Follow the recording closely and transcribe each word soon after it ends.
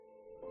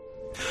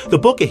The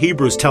book of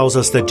Hebrews tells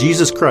us that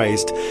Jesus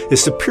Christ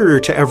is superior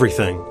to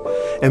everything,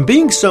 and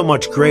being so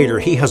much greater,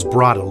 he has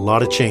brought a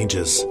lot of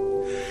changes.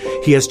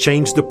 He has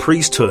changed the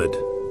priesthood.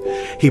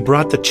 He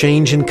brought the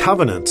change in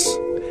covenants.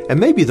 And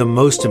maybe the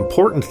most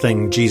important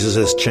thing Jesus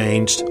has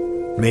changed,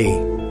 me.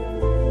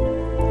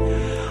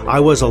 I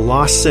was a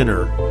lost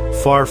sinner,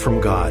 far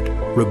from God,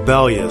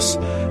 rebellious,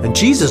 and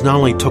Jesus not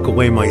only took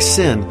away my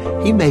sin,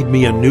 he made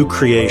me a new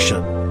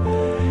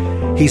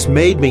creation. He's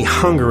made me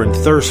hunger and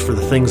thirst for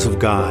the things of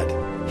God.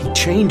 He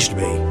changed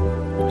me.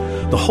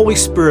 The Holy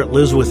Spirit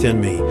lives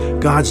within me.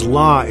 God's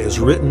law is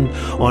written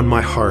on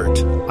my heart.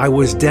 I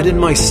was dead in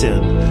my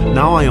sin.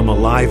 Now I am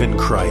alive in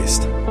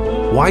Christ.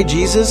 Why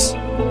Jesus?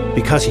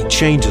 Because he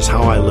changes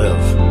how I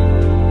live.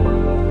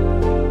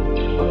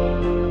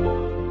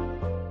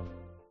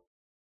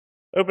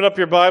 Open up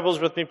your Bibles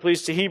with me,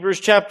 please, to Hebrews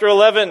chapter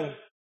 11.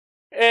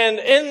 And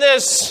in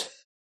this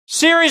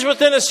series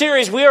within a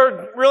series, we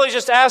are really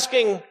just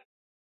asking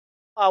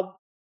a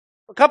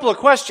couple of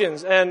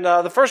questions. And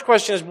the first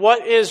question is,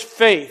 what is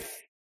faith?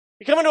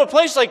 You come into a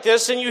place like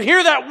this and you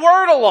hear that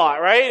word a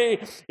lot,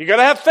 right? You got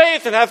to have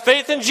faith and have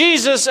faith in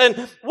Jesus.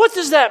 And what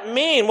does that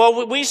mean?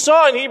 Well, we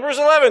saw in Hebrews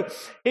 11,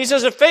 he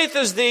says that faith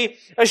is the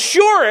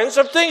assurance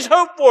of things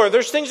hoped for.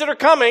 There's things that are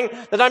coming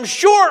that I'm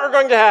sure are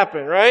going to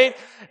happen, right?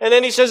 And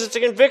then he says it's a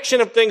conviction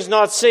of things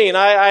not seen.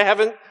 I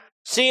haven't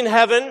seen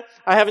heaven.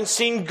 I haven't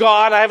seen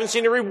God. I haven't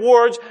seen the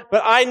rewards,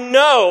 but I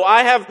know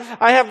I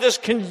have this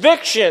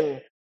conviction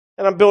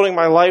and I'm building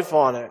my life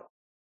on it.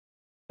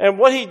 And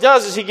what he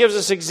does is he gives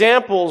us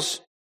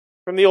examples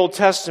from the Old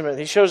Testament.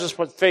 He shows us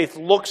what faith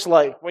looks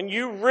like. When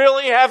you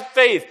really have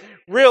faith,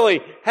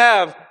 really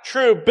have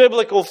true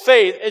biblical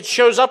faith, it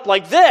shows up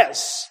like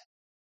this,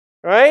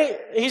 right?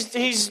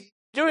 He's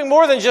doing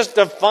more than just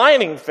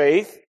defining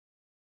faith.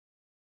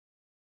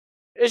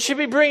 It should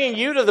be bringing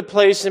you to the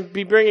place and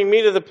be bringing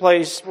me to the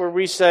place where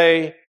we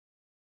say,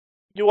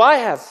 do I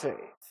have faith?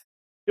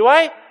 Do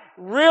I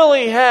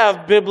really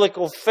have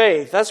biblical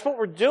faith? That's what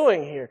we're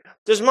doing here.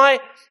 Does my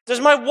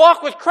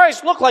walk with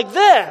Christ look like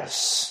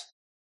this?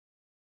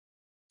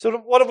 So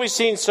what have we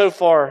seen so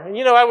far? And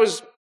I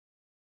was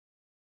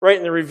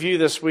writing the review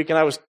this week and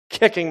I was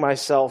kicking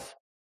myself.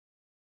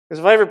 Because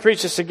if I ever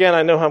preach this again,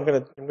 I know how I'm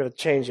going to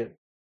change it.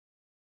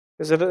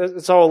 Because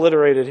it's all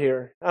alliterated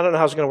here. I don't know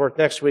how it's going to work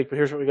next week, but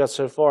here's what we got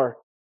so far.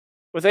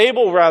 With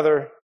Abel,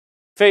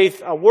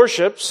 faith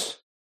worships.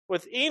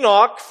 With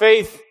Enoch,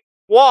 faith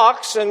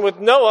walks, and with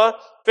Noah,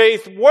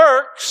 faith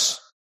works.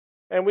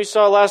 And we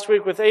saw last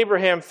week with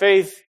Abraham,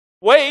 faith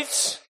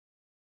waits.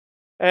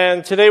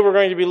 And today we're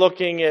going to be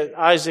looking at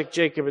Isaac,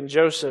 Jacob, and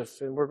Joseph,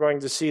 and we're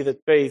going to see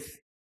that faith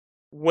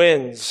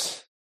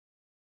wins.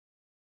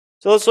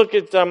 So let's look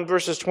at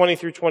verses 20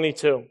 through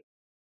 22.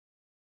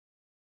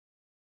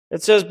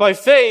 It says, by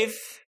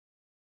faith,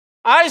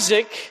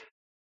 Isaac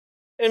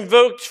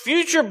invoked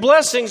future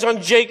blessings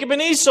on Jacob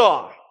and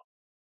Esau.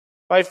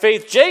 By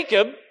faith,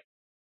 Jacob,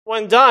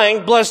 when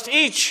dying, blessed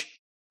each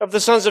of the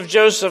sons of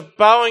Joseph,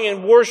 bowing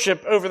in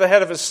worship over the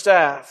head of his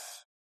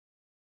staff.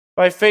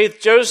 By faith,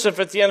 Joseph,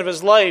 at the end of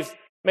his life,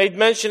 made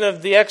mention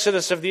of the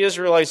exodus of the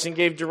Israelites and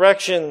gave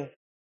direction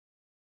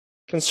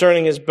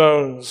concerning his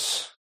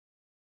bones.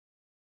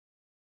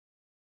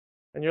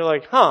 And you're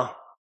like,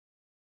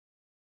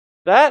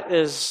 that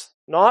is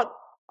not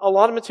a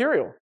lot of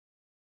material.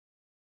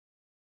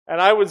 And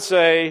I would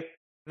say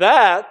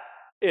that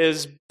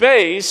is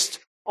based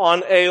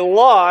on a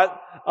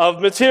lot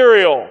of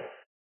material.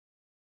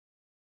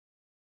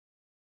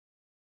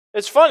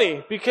 It's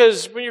funny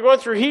because when you're going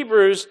through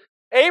Hebrews,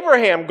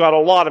 Abraham got a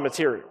lot of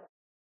material.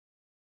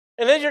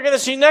 And then you're going to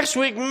see next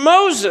week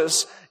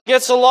Moses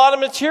gets a lot of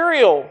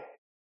material.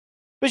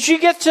 But you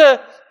get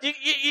to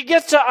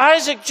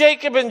Isaac,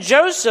 Jacob, and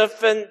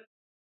Joseph, and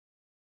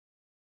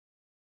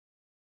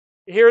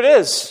here it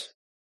is.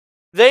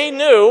 They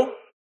knew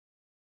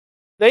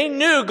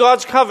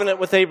God's covenant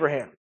with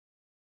Abraham.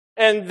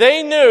 And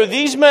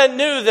these men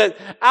knew that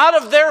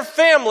out of their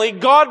family,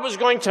 God was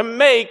going to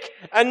make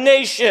a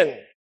nation.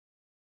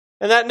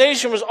 And that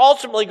nation was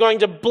ultimately going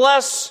to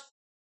bless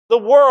the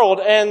world.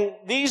 And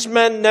these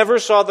men never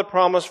saw the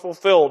promise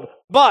fulfilled.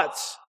 But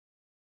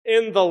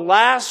in the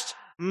last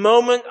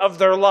moment of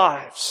their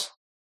lives,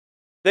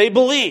 they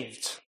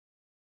believed.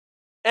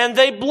 And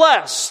they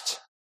blessed,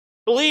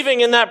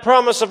 believing in that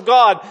promise of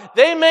God.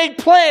 They made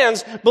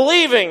plans,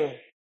 believing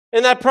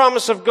in that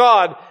promise of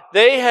God.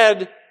 They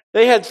had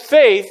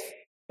faith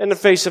in the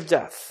face of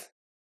death.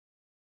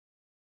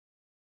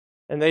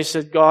 And they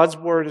said, God's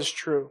word is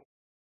true.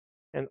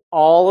 And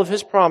all of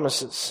his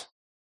promises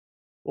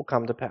will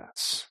come to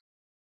pass.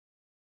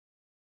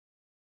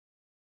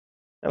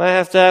 And I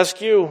have to ask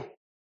you,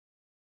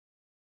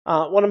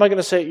 what am I going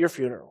to say at your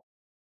funeral?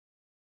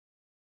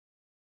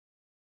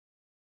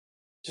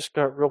 Just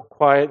got real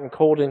quiet and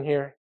cold in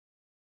here.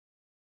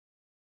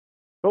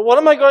 But what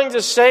am I going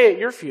to say at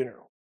your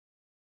funeral?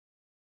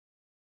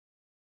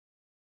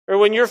 Or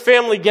when your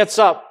family gets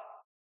up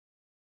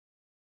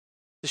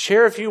to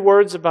share a few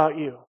words about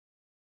you,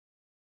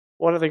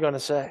 what are they going to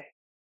say?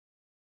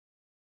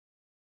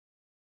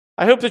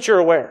 I hope that you're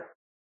aware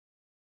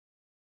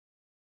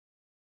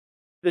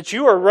that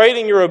you are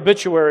writing your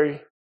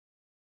obituary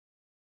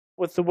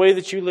with the way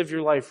that you live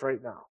your life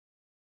right now.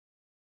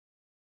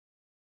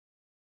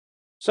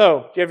 So,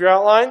 do you have your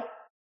outline?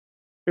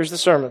 Here's the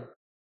sermon.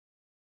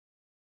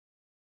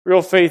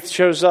 Real faith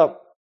shows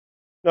up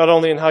not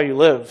only in how you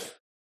live,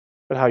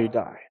 but how you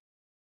die.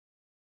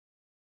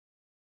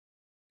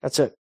 That's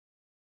it.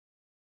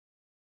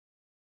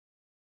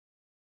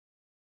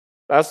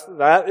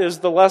 That is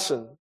the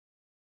lesson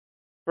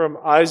from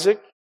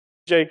Isaac,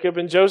 Jacob,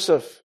 and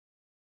Joseph.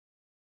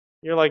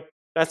 You're like,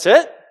 that's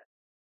it?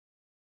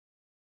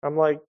 I'm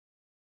like,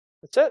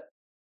 that's it.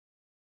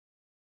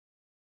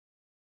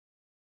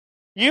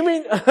 You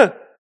mean,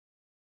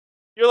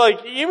 you're like,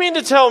 you mean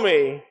to tell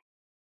me,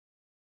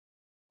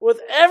 with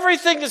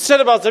everything that's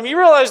said about them, you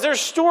realize their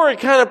story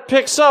kind of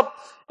picks up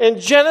in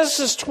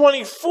Genesis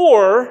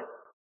 24.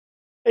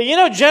 And you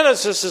know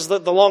Genesis is the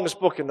longest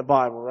book in the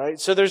Bible, right?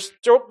 So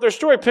their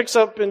story picks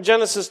up in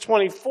Genesis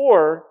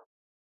 24,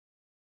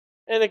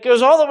 and it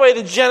goes all the way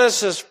to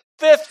Genesis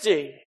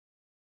 50.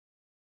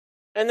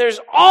 And there's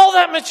all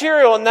that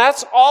material, and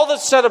that's all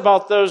that's said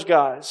about those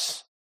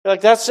guys. You're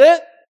like, that's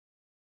it?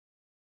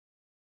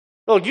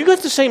 Look, you got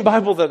the same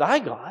Bible that I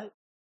got,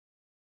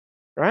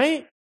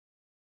 right?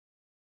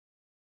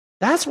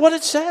 That's what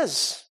it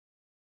says.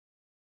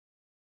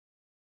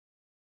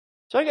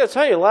 So I got to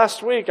tell you,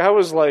 last week I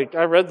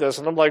read this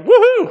and I'm like,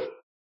 woohoo!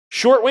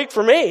 Short week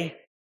for me.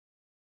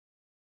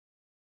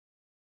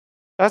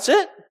 That's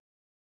it.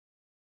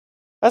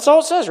 That's all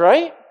it says,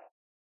 right?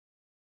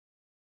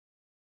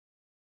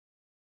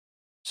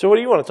 So what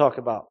do you want to talk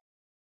about?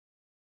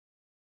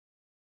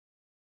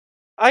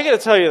 I got to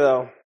tell you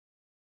though,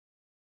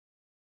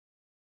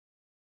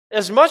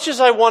 as much as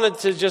I wanted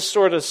to just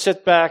sort of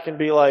sit back and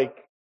be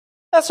like,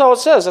 that's all it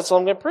says, that's all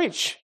I'm going to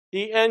preach.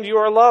 The end, you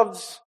are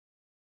loved.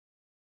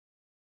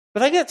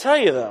 But I got to tell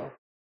you though,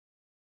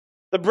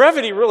 the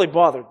brevity really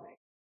bothered me.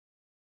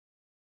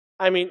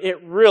 I mean,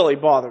 it really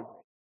bothered me.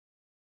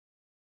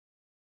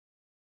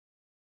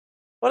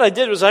 What I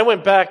did was I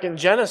went back in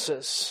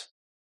Genesis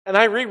and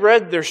I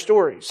reread their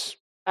stories,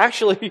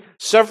 actually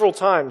several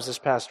times this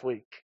past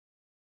week.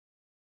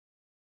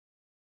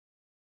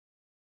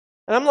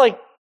 And I'm like,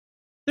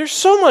 there's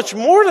so much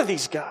more to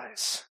these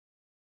guys.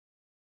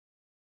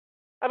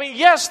 I mean,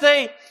 yes,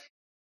 they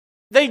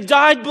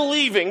died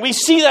believing. We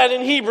see that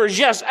in Hebrews.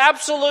 Yes,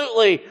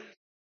 absolutely.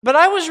 But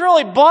I was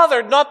really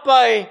bothered not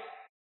by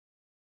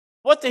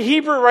what the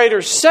Hebrew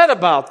writer said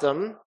about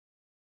them,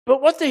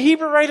 but what the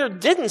Hebrew writer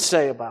didn't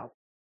say about them.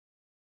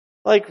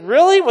 Like,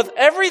 really? With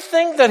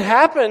everything that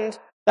happened,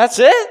 that's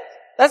it?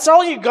 That's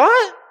all you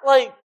got?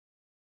 Like,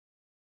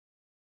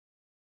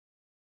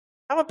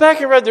 I went back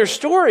and read their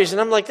stories,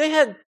 and I'm like, they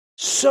had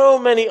so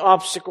many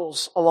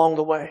obstacles along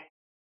the way.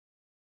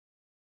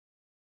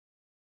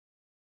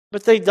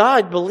 But they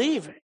died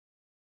believing.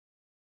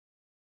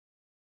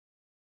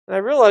 And I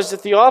realized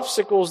that the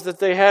obstacles that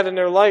they had in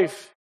their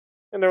lives,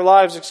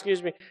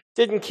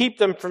 didn't keep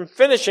them from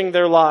finishing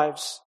their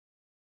lives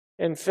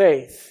in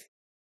faith.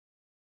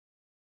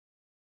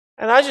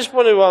 And I just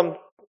want to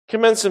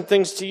commend some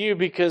things to you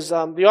because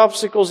the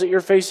obstacles that you're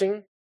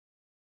facing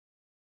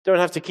don't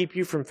have to keep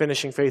you from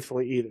finishing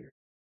faithfully either.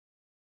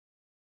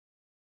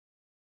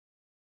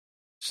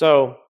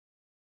 So,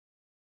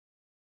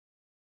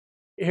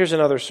 here's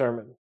another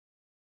sermon.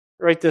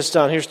 Write this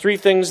down. Here's 3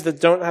 things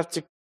that don't have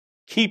to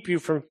keep you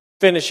from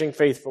finishing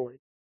faithfully.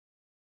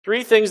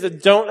 3 things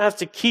that don't have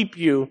to keep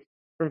you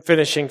from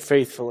finishing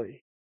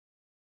faithfully.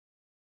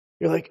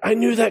 You're like, I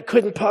knew that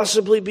couldn't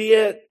possibly be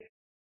it.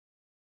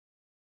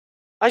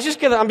 I'm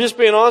just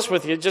being honest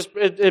with you.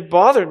 It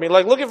bothered me.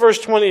 Like, look at verse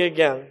 20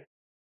 again.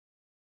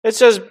 It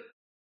says,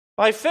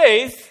 by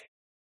faith,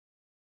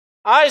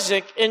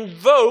 Isaac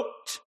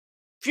invoked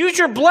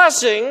future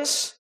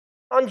blessings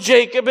on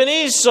Jacob and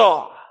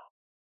Esau.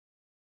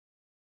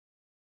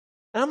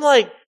 And I'm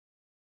like,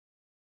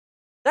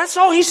 that's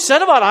all he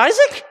said about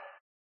Isaac?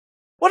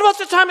 What about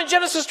the time in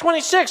Genesis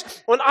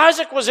 26 when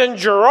Isaac was in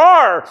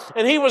Gerar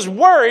and he was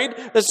worried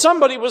that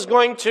somebody was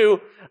going to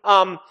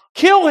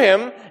kill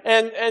him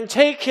and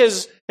take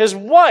his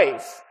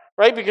wife,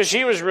 right? Because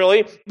she was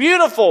really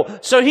beautiful.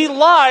 So he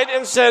lied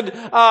and said,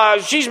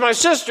 she's my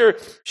sister,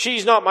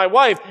 she's not my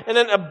wife. And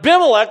then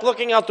Abimelech,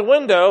 looking out the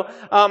window,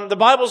 the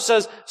Bible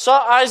says,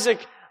 saw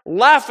Isaac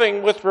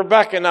laughing with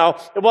Rebekah. Now,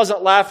 it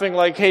wasn't laughing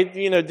like, hey,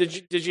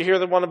 did you hear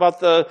the one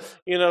about the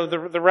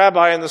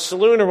rabbi in the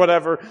saloon or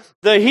whatever?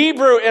 The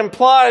Hebrew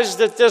implies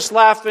that this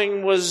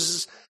laughing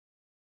was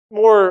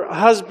more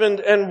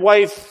husband and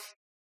wife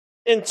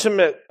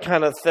intimate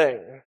kind of thing.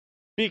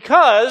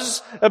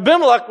 Because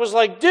Abimelech was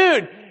like,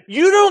 dude,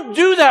 you don't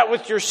do that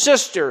with your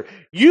sister.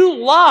 You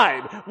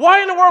lied.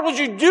 Why in the world would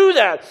you do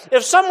that?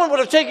 If someone would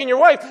have taken your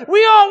wife,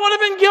 we all would have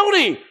been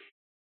guilty.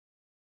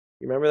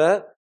 You remember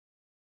that?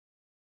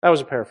 That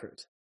was a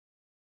paraphrase.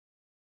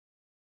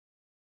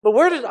 But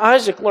where did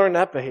Isaac learn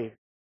that behavior?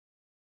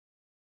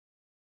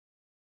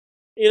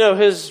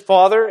 His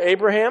father,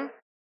 Abraham,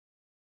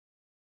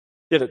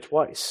 did it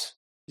twice.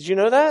 Did you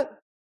know that?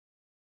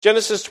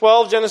 Genesis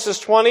 12, Genesis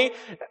 20.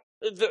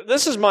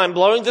 This is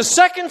mind-blowing. The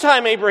second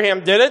time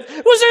Abraham did it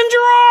was in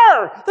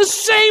Gerar, the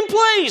same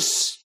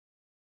place.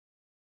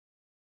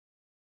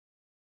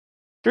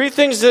 3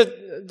 things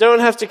that don't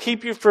have to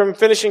keep you from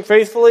finishing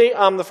faithfully.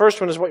 The first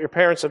one is what your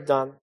parents have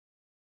done.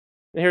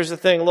 And here's the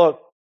thing,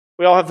 look,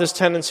 we all have this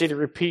tendency to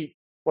repeat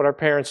what our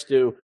parents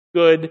do,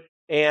 good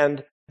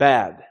and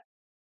bad.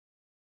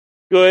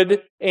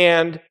 Good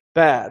and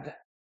bad.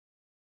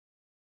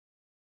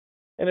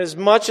 And as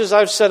much as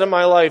I've said in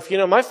my life,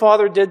 my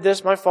father did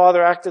this, my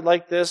father acted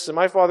like this, and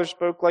my father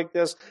spoke like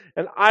this,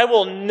 and I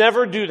will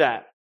never do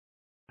that.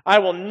 I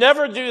will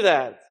never do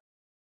that.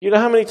 You know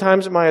how many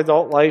times in my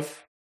adult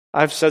life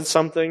I've said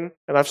something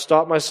and I've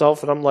stopped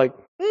myself and I'm like,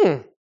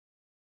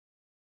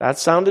 that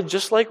sounded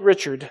just like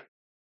Richard.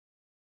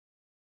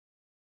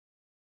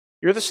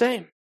 You're the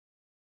same.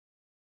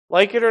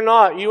 Like it or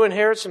not, you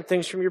inherit some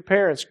things from your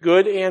parents,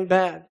 good and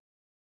bad.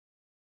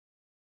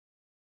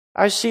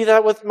 I see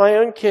that with my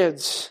own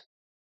kids.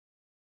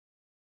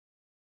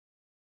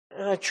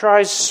 And I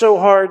try so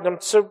hard, and I'm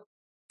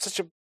such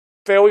a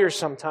failure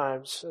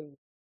sometimes. And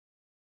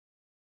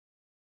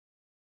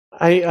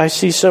I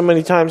see so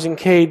many times in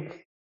Cade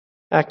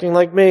acting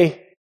like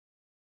me.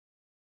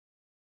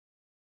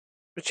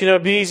 But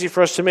it'd be easy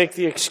for us to make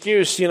the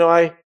excuse,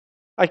 I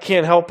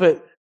can't help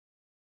it.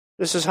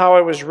 This is how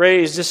I was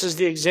raised. This is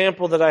the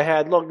example that I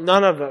had. Look,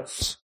 none of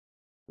us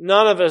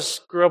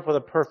grew up with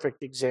a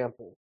perfect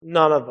example.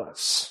 None of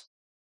us.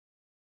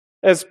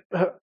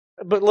 But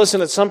listen,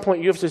 at some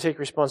point you have to take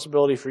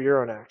responsibility for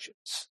your own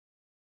actions.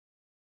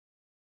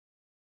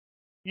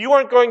 You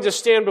aren't going to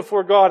stand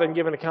before God and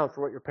give an account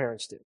for what your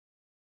parents did.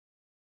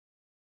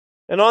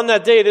 And on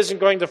that day, it isn't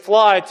going to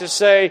fly to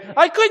say,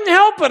 I couldn't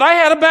help it, I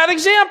had a bad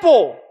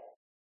example.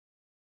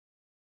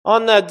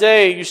 On that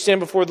day, you stand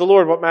before the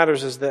Lord. What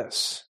matters is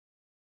this.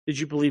 Did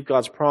you believe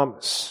God's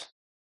promise?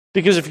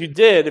 Because if you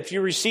did, if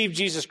you received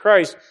Jesus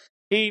Christ,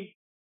 He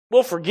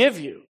will forgive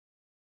you.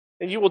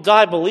 And you will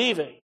die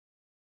believing.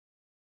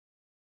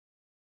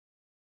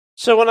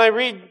 So when I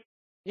read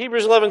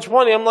Hebrews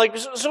 11:20, I'm like,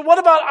 so what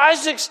about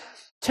Isaac's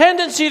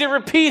tendency to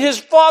repeat his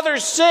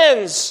father's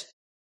sins?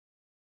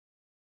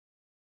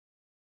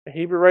 The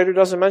Hebrew writer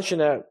doesn't mention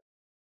that.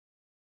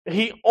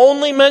 He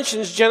only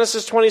mentions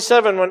Genesis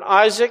 27 when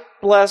Isaac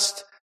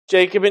blessed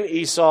Jacob and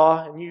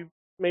Esau. And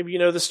maybe you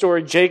know the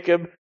story.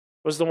 Jacob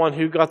was the one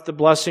who got the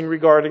blessing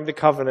regarding the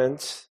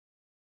covenant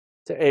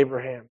to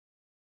Abraham.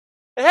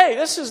 And hey,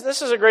 this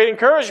is a great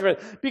encouragement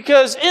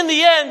because in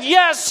the end,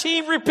 yes,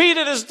 he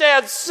repeated his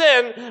dad's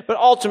sin, but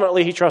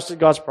ultimately he trusted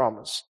God's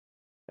promise.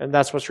 And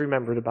that's what's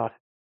remembered about it.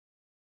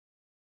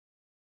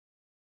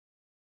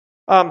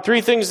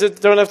 3 things that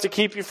don't have to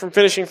keep you from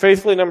finishing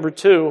faithfully. Number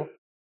 2,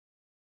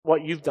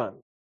 what you've done.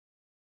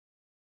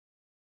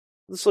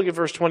 Let's look at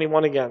verse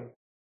 21 again.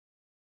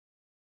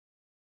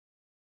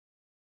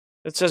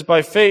 It says,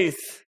 by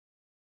faith,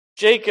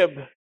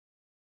 Jacob,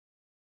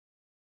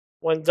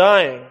 when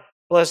dying,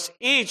 blessed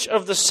each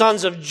of the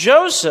sons of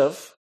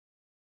Joseph,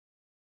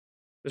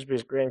 this would be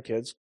his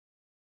grandkids,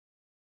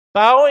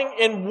 bowing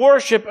in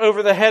worship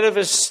over the head of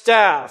his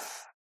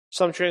staff.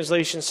 Some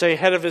translations say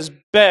head of his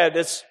bed.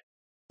 It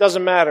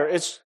doesn't matter.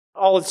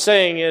 All it's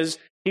saying is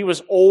he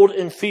was old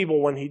and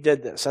feeble when he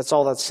did this. That's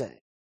all that's saying.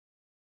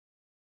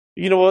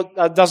 You know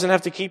what doesn't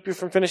have to keep you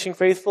from finishing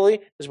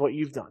faithfully? Is what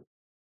you've done.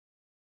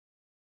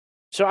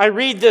 So I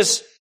read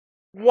this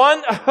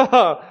one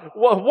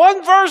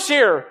verse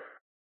here,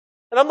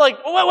 and I'm like,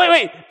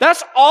 wait,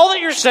 that's all that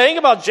you're saying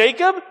about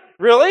Jacob?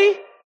 Really?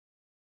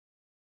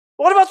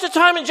 What about the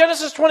time in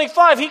Genesis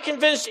 25 he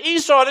convinced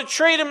Esau to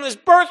trade him his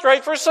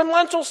birthright for some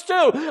lentil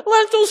stew?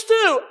 Lentil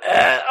stew!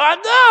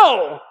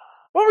 No!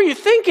 What were you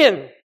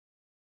thinking?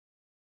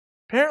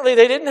 Apparently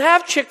they didn't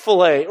have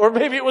Chick-fil-A, or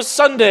maybe it was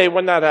Sunday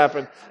when that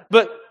happened.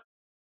 But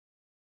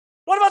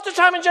what about the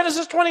time in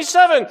Genesis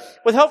 27?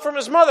 With help from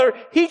his mother,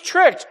 he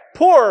tricked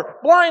poor,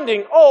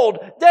 blinding, old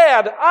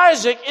dad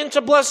Isaac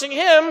into blessing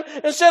him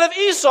instead of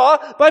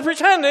Esau by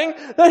pretending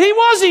that he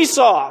was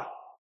Esau.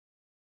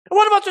 And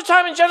what about the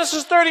time in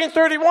Genesis 30 and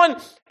 31?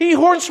 He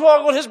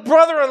hornswoggled his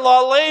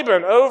brother-in-law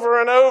Laban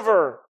over and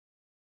over.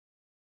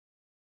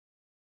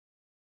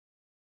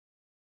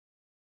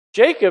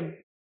 Jacob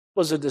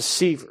was a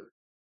deceiver.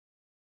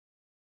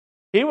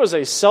 He was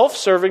a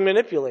self-serving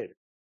manipulator.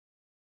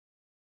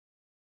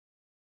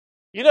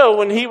 You know,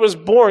 when he was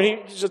born,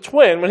 he's a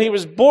twin. When he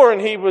was born,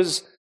 he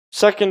was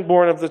second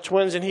born of the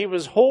twins, and he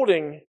was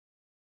holding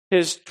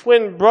his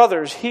twin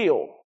brother's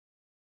heel.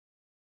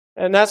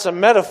 And that's a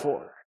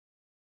metaphor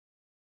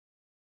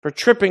for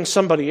tripping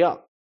somebody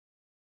up.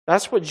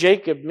 That's what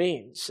Jacob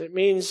means. It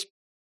means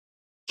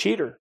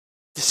cheater,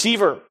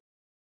 deceiver.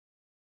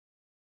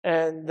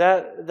 And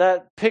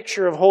that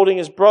picture of holding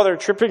his brother,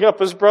 tripping up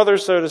his brother,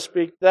 so to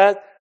speak,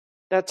 that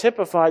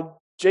typified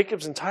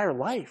Jacob's entire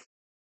life.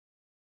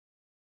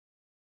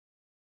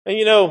 And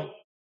you know,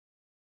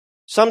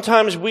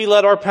 sometimes we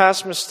let our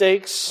past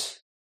mistakes,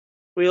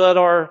 we let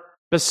our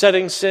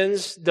besetting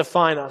sins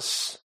define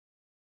us.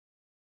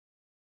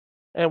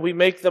 And we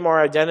make them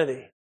our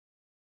identity.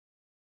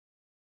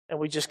 and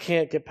we just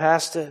can't get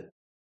past it.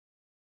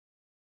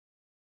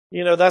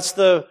 You know, that's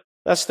the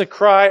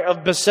cry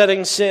of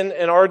besetting sin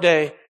in our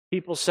day.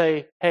 People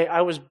say, hey,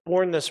 I was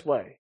born this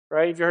way,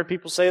 right? Have you heard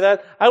people say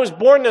that? I was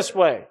born this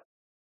way.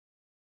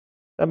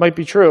 That might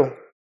be true.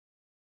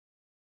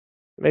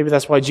 Maybe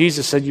that's why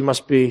Jesus said you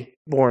must be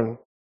born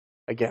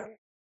again.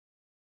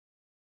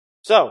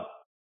 So,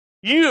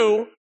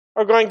 you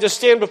are going to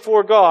stand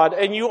before God,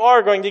 and you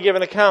are going to give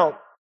an account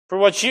for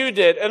what you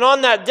did. And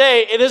on that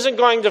day, it isn't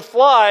going to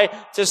fly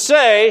to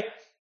say,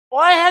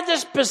 well, I had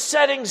this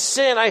besetting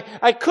sin.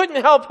 I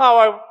couldn't help how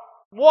I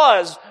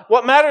was.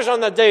 What matters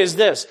on that day is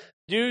this.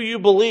 Do you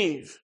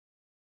believe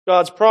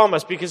God's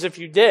promise? Because if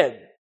you did,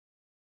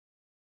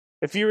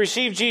 if you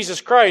receive Jesus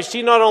Christ,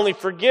 He not only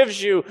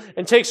forgives you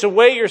and takes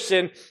away your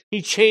sin,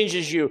 He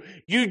changes you.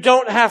 You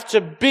don't have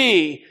to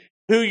be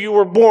who you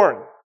were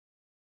born.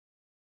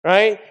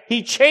 Right?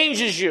 He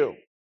changes you.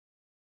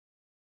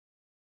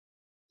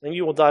 And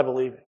you will die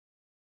believing.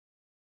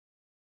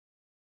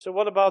 So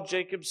what about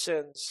Jacob's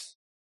sins?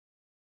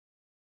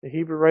 The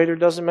Hebrew writer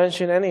doesn't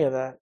mention any of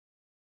that.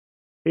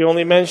 He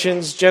only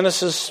mentions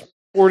Genesis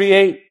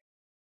 48.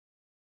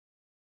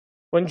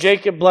 When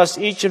Jacob blessed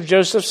each of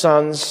Joseph's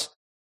sons,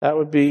 that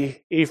would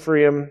be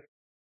Ephraim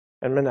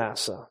and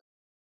Manasseh.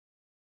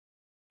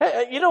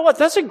 Hey, you know what?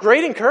 That's a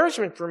great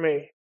encouragement for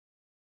me.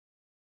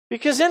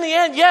 Because in the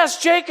end,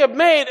 yes, Jacob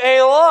made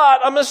a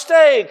lot of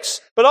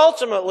mistakes. But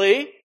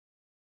ultimately,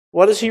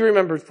 what is he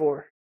remembered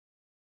for?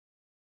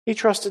 He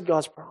trusted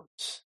God's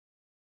promise.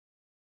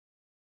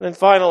 And then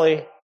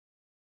finally,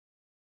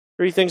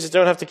 3 things that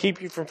don't have to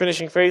keep you from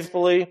finishing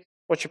faithfully: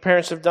 what your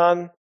parents have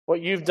done,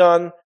 what you've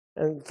done,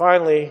 and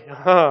finally,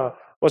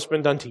 what's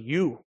been done to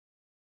you.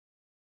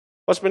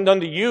 What's been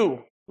done to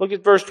you? Look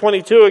at verse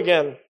 22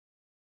 again.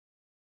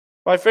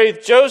 By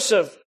faith,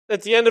 Joseph,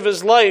 at the end of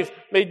his life,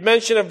 made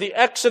mention of the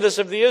exodus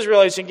of the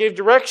Israelites and gave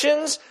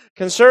directions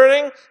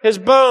concerning his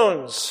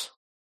bones.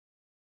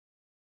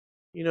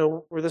 You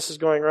know where this is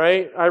going,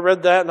 right? I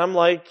read that and I'm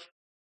like,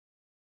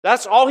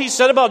 that's all he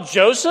said about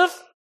Joseph?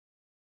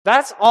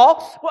 That's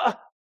all?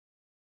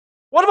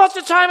 What about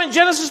the time in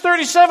Genesis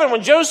 37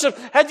 when Joseph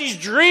had these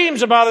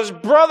dreams about his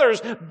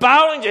brothers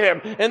bowing to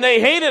him and they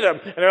hated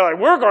him? And they're like,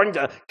 we're going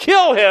to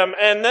kill him.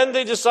 And then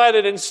they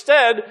decided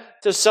instead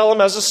to sell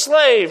him as a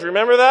slave.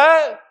 Remember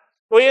that?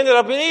 Well, he ended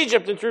up in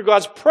Egypt, and through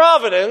God's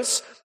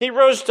providence, he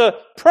rose to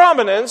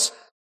prominence.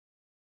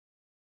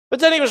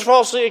 But then he was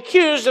falsely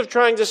accused of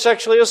trying to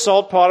sexually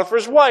assault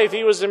Potiphar's wife.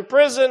 He was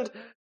imprisoned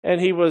and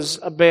he was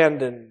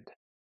abandoned.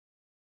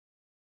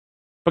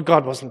 But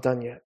God wasn't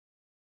done yet.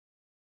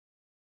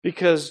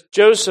 Because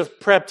Joseph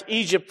prepped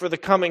Egypt for the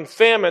coming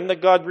famine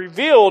that God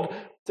revealed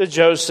to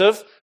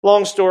Joseph.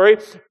 Long story.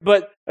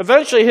 But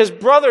eventually his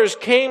brothers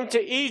came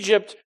to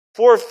Egypt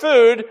for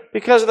food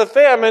because of the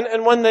famine.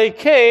 And when they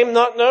came,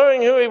 not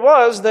knowing who he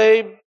was,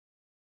 they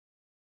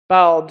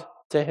bowed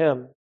to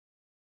him,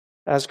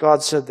 as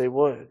God said they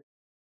would.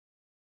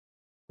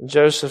 And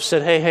Joseph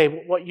said,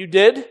 hey, what you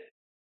did?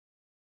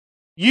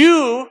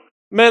 You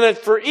meant it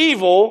for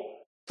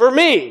evil for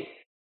me.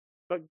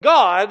 But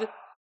God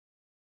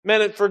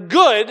meant it for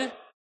good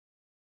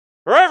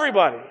for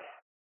everybody.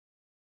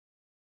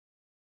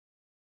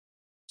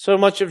 So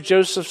much of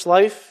Joseph's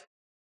life,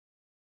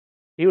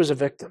 he was a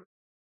victim.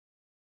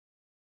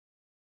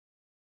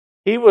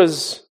 He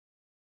was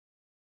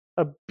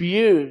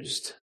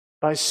abused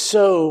by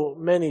so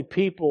many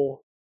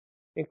people,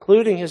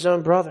 including his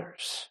own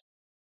brothers.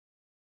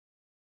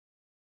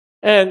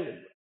 And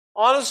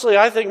honestly,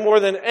 I think more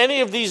than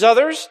any of these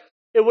others,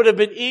 it would have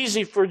been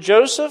easy for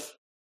Joseph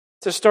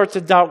to start to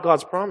doubt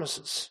God's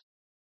promises.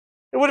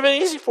 It would have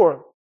been easy for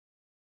him.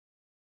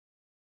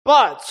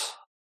 But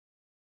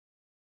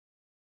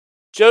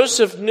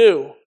Joseph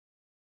knew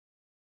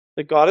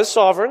that God is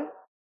sovereign,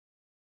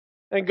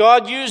 and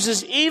God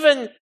uses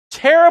even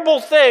terrible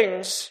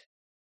things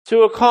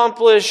to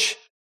accomplish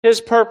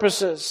His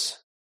purposes.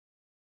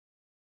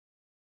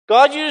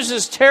 God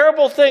uses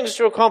terrible things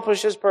to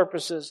accomplish His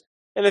purposes.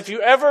 And if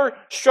you ever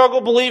struggle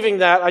believing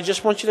that, I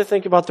just want you to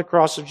think about the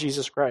cross of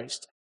Jesus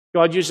Christ.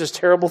 God uses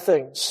terrible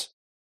things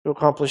to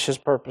accomplish His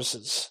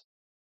purposes.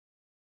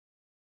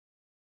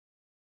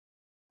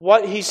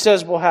 What He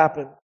says will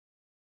happen.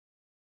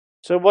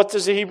 So what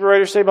does the Hebrew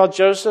writer say about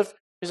Joseph?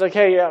 He's like,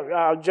 hey,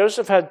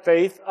 Joseph had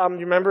faith. You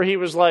remember he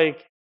was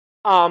like,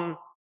 the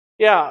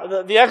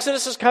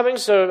Exodus is coming,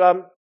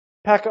 so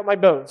pack up my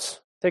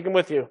bones. Take them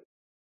with you.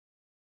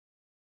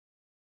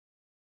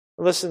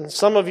 Listen,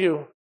 some of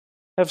you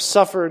have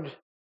suffered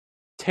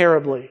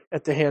terribly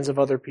at the hands of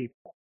other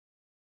people.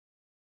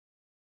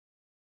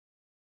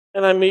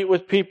 And I meet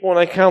with people and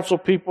I counsel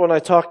people and I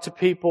talk to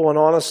people, and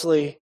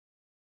honestly,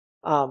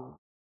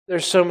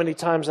 there's so many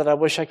times that I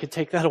wish I could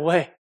take that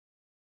away.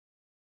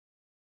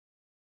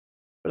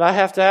 But I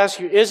have to ask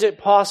you, is it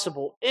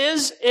possible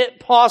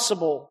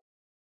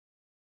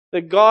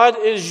that God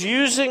is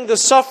using the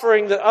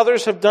suffering that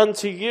others have done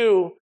to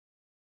you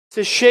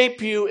to shape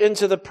you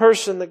into the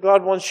person that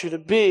God wants you to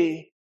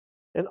be,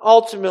 and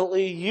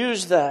ultimately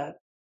use that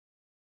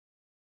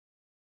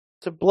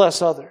to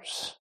bless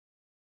others?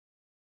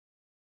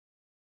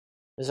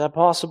 Is that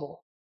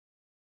possible?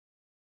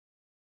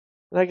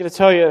 And I got to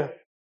tell you,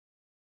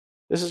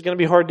 this is going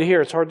to be hard to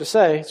hear. It's hard to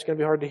say. It's going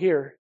to be hard to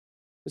hear.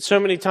 But so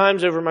many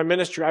times over my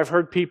ministry, I've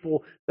heard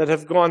people that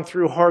have gone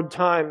through hard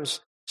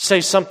times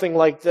say something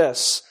like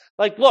this.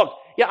 Like, look,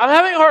 yeah, I'm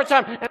having a hard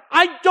time, and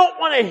I don't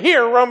want to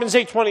hear Romans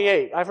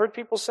 8:28. I've heard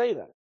people say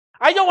that.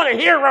 I don't want to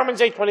hear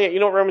Romans 8:28. You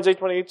know what Romans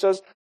 8:28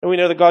 says? And we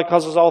know that God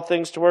causes all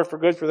things to work for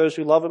good for those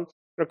who love Him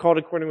and are called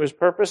according to His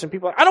purpose. And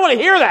people are like, I don't want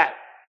to hear that.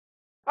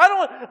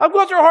 I'm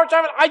going through a hard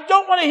time, and I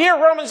don't want to hear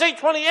Romans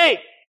 8:28.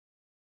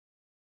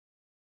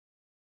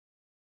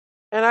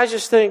 And I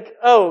just think,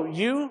 oh,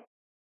 you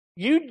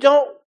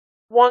don't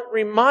want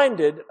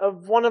reminded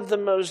of one of the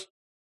most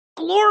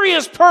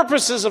glorious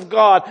purposes of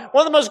God,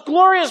 one of the most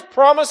glorious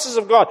promises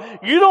of God.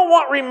 You don't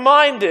want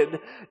reminded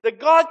that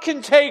God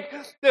can take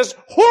this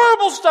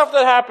horrible stuff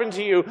that happened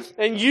to you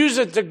and use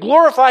it to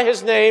glorify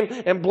His name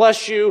and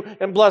bless you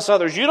and bless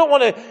others. You don't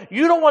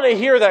want to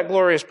hear that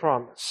glorious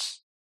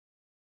promise.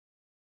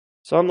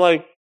 So I'm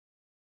like,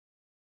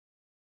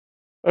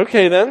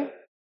 okay then.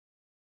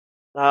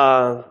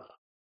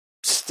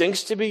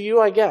 Stinks to be you,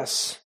 I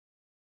guess.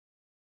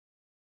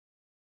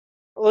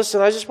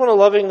 Listen, I just want to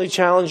lovingly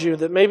challenge you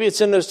that maybe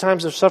it's in those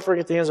times of suffering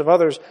at the hands of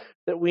others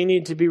that we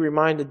need to be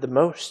reminded the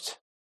most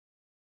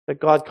that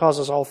God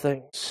causes all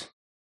things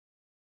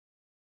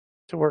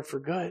to work for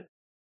good.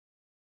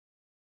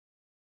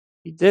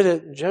 He did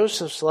it in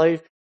Joseph's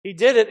life. He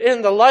did it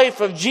in the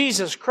life of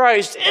Jesus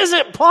Christ. Is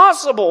it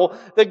possible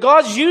that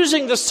God's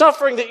using the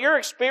suffering that you're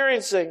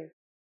experiencing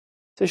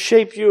to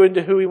shape you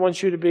into who He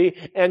wants you to be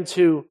and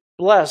to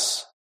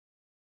bless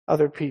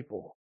other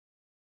people?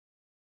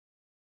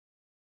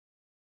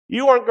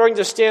 You aren't going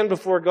to stand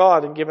before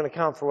God and give an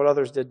account for what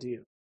others did to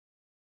you.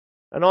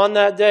 And on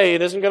that day,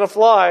 it isn't going to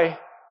fly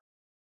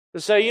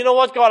to say, you know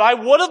what, God, I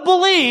would have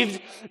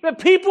believed that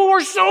people were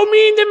so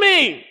mean to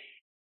me.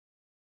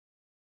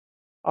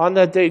 On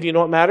that day, do you know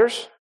what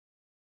matters?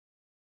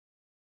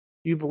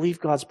 You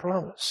believe God's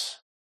promise.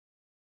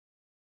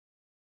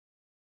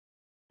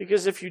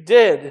 Because if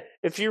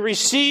you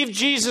receive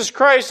Jesus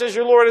Christ as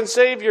your Lord and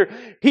Savior,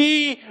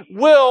 He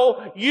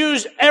will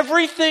use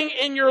everything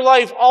in your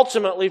life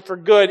ultimately for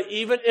good,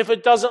 even if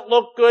it doesn't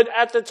look good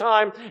at the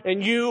time,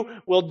 and you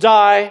will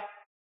die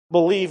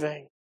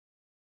believing.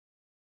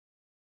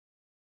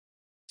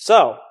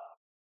 So,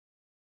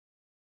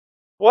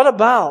 what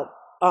about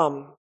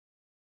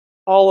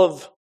all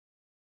of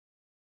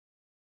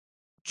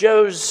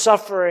Joe's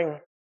suffering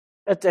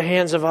at the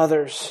hands of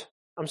others?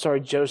 I'm sorry,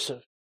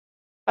 Joseph.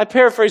 I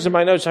paraphrase in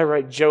my notes, I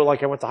write Joe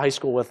like I went to high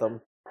school with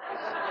him.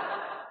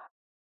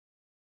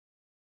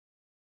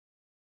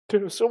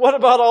 So what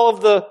about all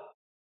of the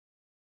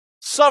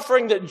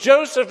suffering that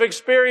Joseph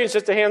experienced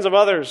at the hands of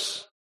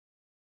others?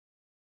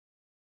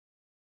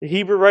 The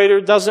Hebrew writer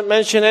doesn't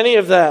mention any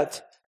of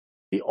that.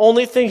 The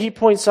only thing he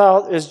points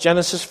out is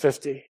Genesis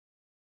 50. It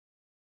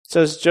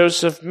says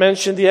Joseph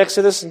mentioned the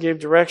Exodus and gave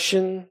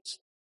directions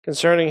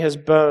concerning his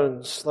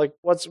bones. Like,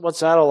 what's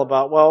that all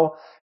about? Well,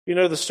 you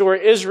know the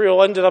story.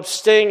 Israel ended up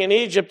staying in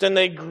Egypt, and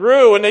they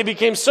grew, and they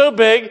became so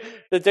big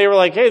that they were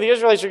like, hey, the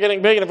Israelites are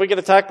getting big, and if we get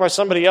attacked by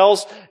somebody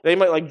else, they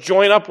might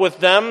join up with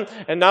them,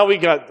 and now we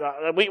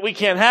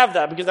can't have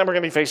that, because then we're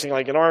going to be facing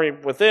an army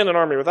within, an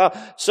army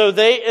without. So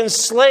they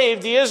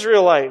enslaved the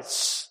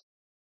Israelites.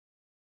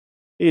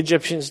 The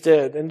Egyptians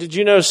did. And did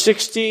you know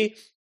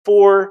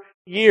 64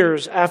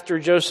 years after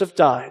Joseph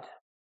died,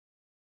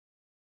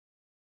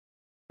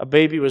 a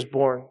baby was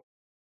born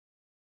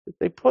that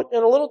they put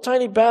in a little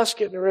tiny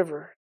basket in a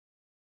river.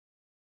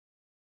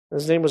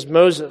 His name was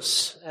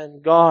Moses,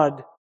 and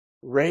God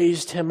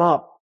raised him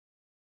up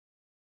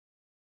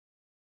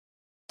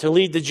to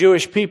lead the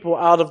Jewish people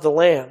out of the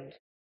land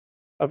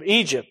of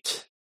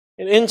Egypt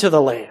and into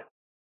the land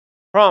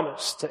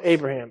promised to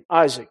Abraham,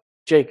 Isaac,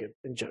 Jacob,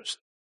 and Joseph.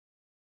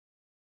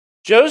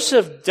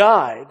 Joseph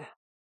died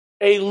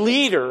a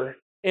leader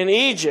in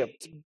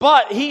Egypt,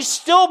 but he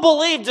still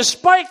believed,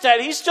 despite that,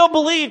 he still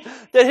believed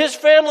that his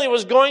family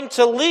was going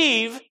to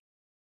leave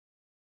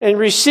and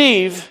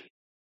receive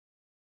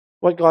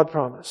what God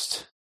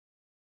promised.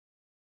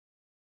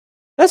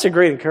 That's a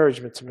great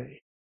encouragement to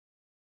me.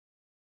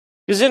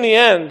 Because in the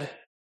end,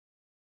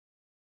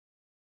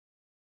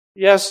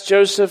 yes,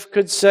 Joseph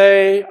could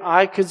say,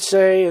 I could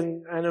say,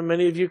 and I know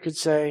many of you could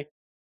say,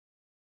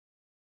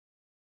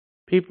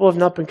 people have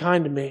not been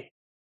kind to me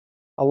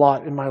a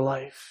lot in my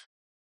life.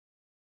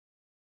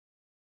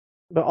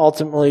 But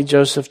ultimately,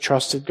 Joseph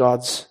trusted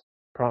God's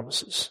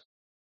promises.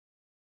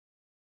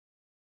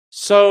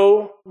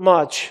 So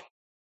much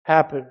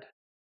happened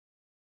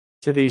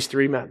to these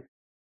three men.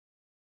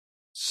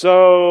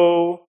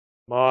 So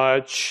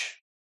much.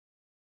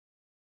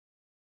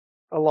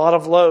 A lot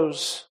of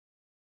lows.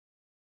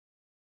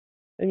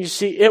 And you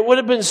see, it would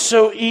have been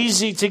so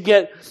easy to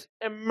get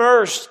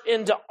immersed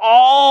into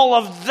all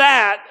of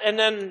that and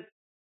then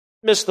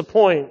miss the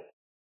point.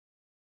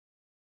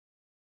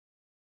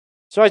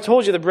 So I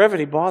told you the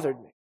brevity bothered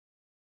me.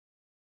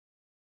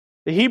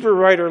 The Hebrew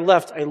writer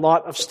left a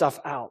lot of stuff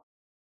out.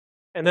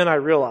 And then I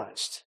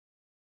realized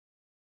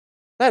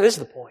that is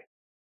the point.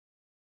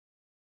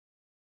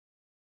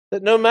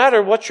 that no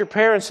matter what your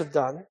parents have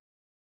done,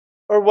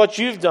 or what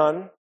you've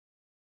done,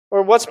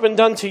 or what's been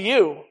done to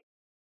you,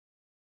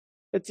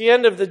 at the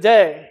end of the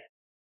day,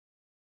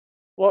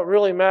 what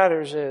really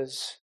matters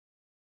is,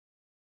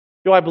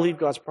 do I believe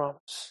God's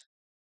promise?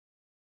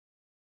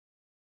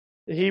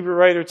 The Hebrew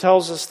writer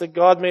tells us that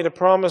God made a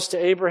promise to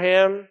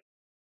Abraham,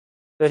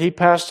 that he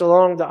passed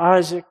along to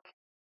Isaac,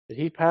 that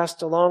he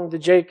passed along to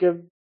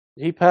Jacob,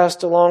 that he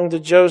passed along to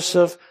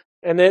Joseph,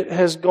 and it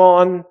has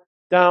gone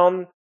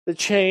down the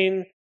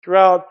chain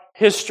throughout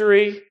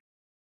history,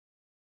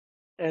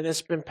 and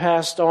it's been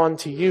passed on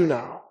to you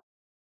now.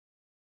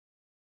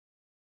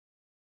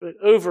 But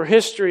over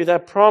history,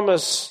 that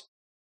promise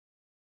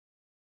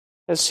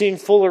has seen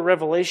fuller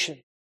revelation.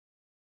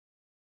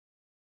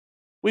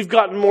 We've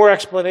gotten more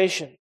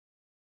explanation.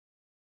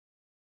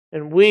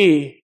 And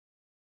we,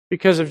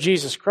 because of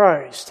Jesus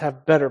Christ,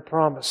 have better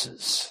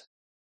promises.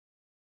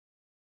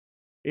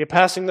 Are you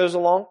passing those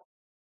along?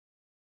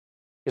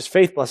 Because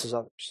faith blesses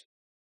others.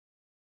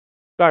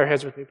 Bow your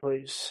heads with me,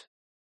 please.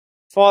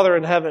 Father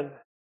in heaven,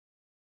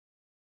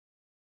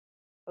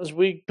 as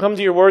we come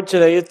to your word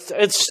today,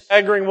 it's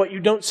staggering what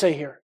you don't say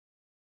here.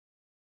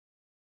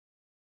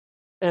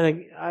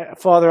 And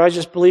Father, I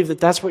just believe that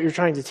that's what you're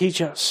trying to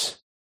teach us.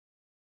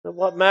 That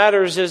what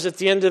matters is, at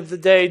the end of the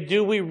day,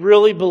 do we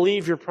really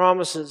believe your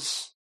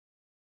promises?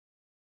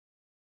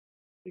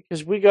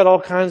 Because we got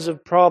all kinds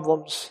of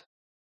problems.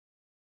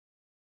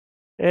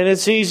 And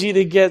it's easy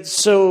to get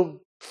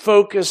so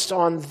focused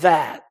on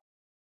that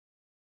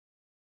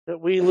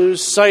we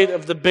lose sight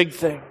of the big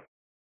thing.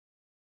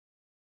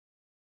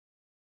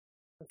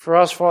 For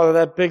us, Father,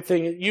 that big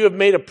thing, you have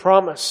made a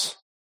promise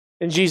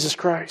in Jesus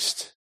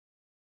Christ.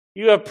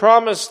 You have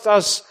promised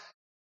us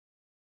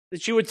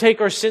that you would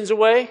take our sins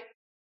away.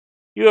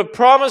 You have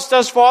promised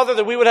us, Father,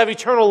 that we would have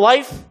eternal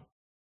life.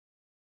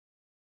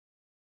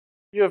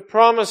 You have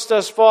promised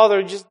us,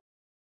 Father, just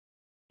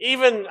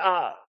even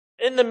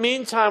in the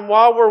meantime,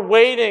 while we're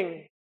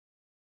waiting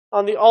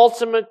on the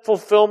ultimate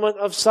fulfillment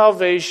of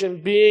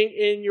salvation, being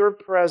in your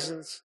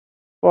presence,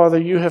 Father,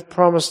 you have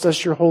promised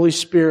us your Holy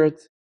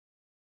Spirit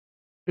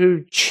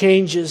who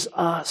changes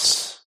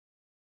us.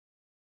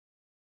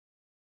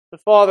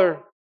 But Father,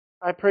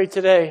 I pray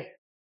today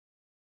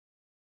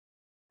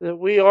that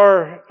we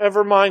are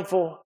ever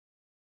mindful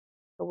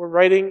that we're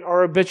writing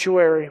our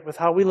obituary with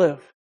how we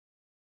live.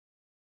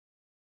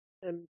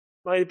 And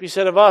might it be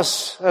said of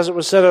us, as it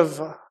was said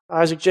of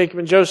Isaac, Jacob,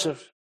 and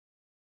Joseph,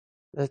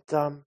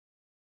 that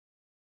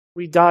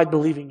we died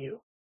believing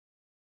you.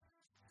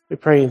 We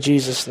pray in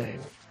Jesus' name.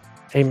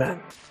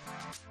 Amen.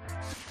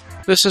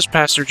 This is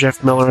Pastor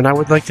Jeff Miller, and I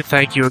would like to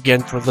thank you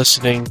again for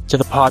listening to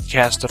the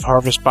podcast of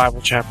Harvest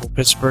Bible Chapel,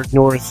 Pittsburgh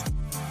North.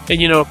 And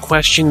a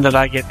question that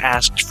I get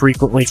asked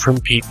frequently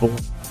from people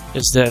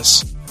is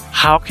this: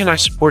 how can I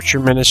support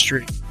your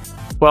ministry?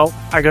 Well,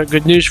 I got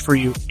good news for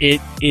you. It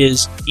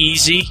is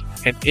easy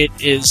and it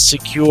is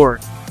secure.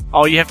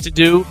 All you have to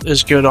do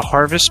is go to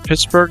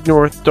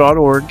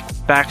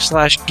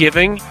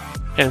harvestpittsburghnorth.org/giving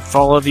and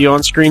follow the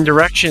on-screen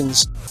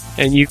directions,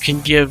 and you can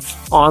give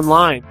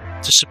online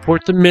to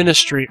support the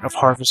ministry of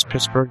Harvest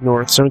Pittsburgh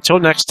North. So until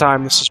next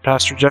time, this is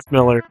Pastor Jeff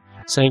Miller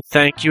saying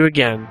thank you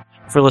again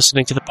for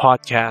listening to the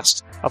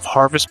podcast of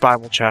Harvest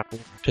Bible Chapel,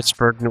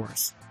 Pittsburgh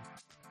North.